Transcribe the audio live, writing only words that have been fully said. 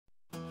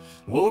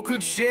Woke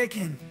up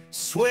shaking,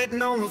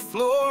 sweating on the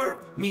floor.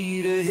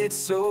 Meter hit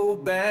so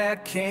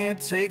bad, can't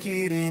take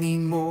it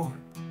anymore.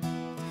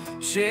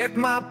 Check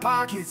my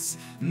pockets,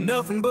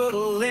 nothing but a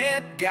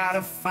lint.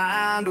 Gotta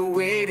find a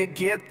way to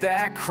get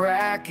that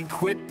crack and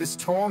quit this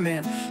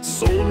torment.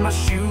 Sold my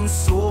shoes,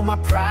 sold my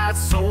pride,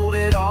 sold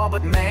it all,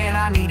 but man,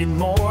 I needed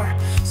more.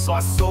 So I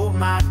sold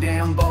my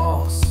damn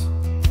balls.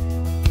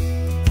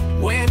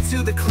 Went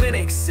to the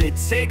clinic, said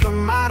take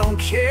 'em, I don't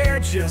care.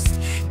 Just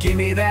give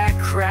me that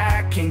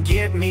crack and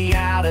get me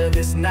out of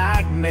this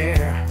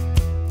nightmare.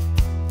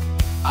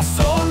 I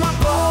sold my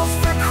balls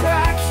for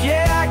crack,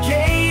 yeah, I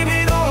gave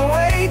it all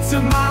away.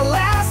 To my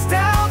last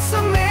ounce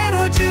of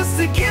manhood just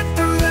to get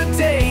through the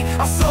day.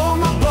 I sold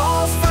my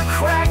balls for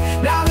crack,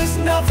 now there's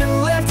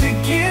nothing left to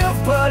give.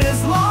 But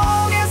as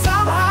long as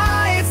I'm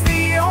high, it's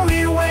the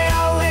only way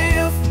I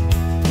live.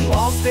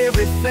 Lost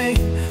everything,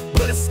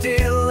 but it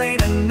still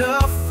ain't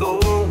enough.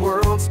 The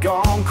world's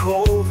gone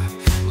cold,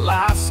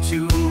 life's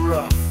too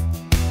rough.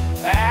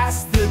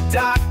 Asked the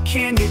doc,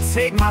 can you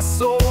take my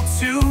soul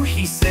too?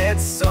 He said,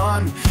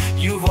 son,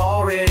 you've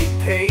already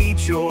paid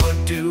your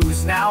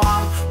dues. Now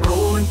I'm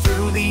rolling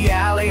through the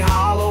alley,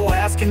 hollow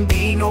as can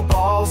be. No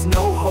balls,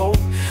 no hope,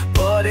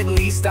 but at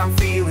least I'm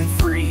feeling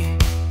free.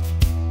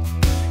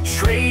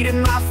 Traded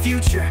my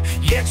future,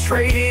 yeah,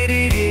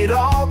 traded it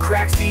all.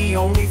 Crack's the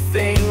only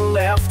thing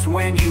left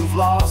when you've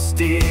lost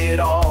it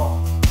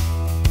all.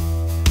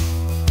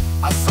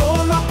 I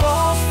sold my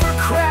balls for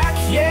crack,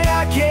 yeah,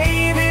 I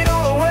gave it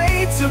all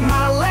away. To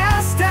my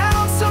last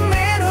ounce of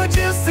manhood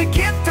just to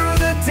get through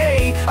the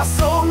day. I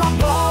sold my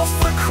balls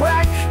for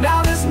crack,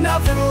 now there's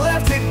nothing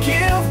left to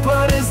give.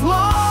 But as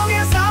long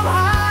as I'm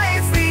high,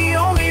 it's the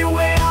only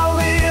way I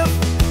live.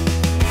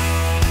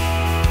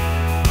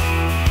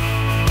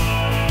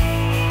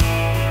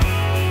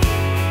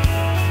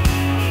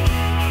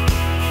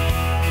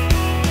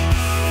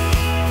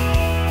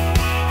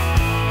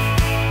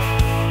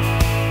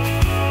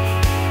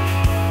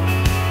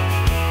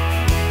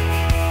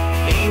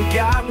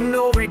 Got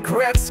no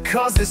regrets,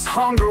 cause this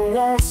hunger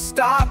won't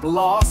stop.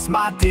 Lost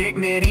my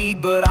dignity,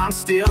 but I'm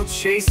still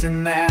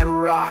chasing that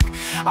rock.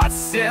 I'd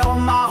sell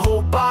my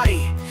whole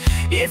body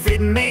if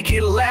it'd make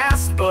it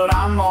last, but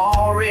I'm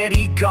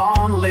already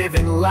gone,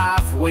 living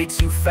life way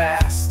too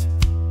fast.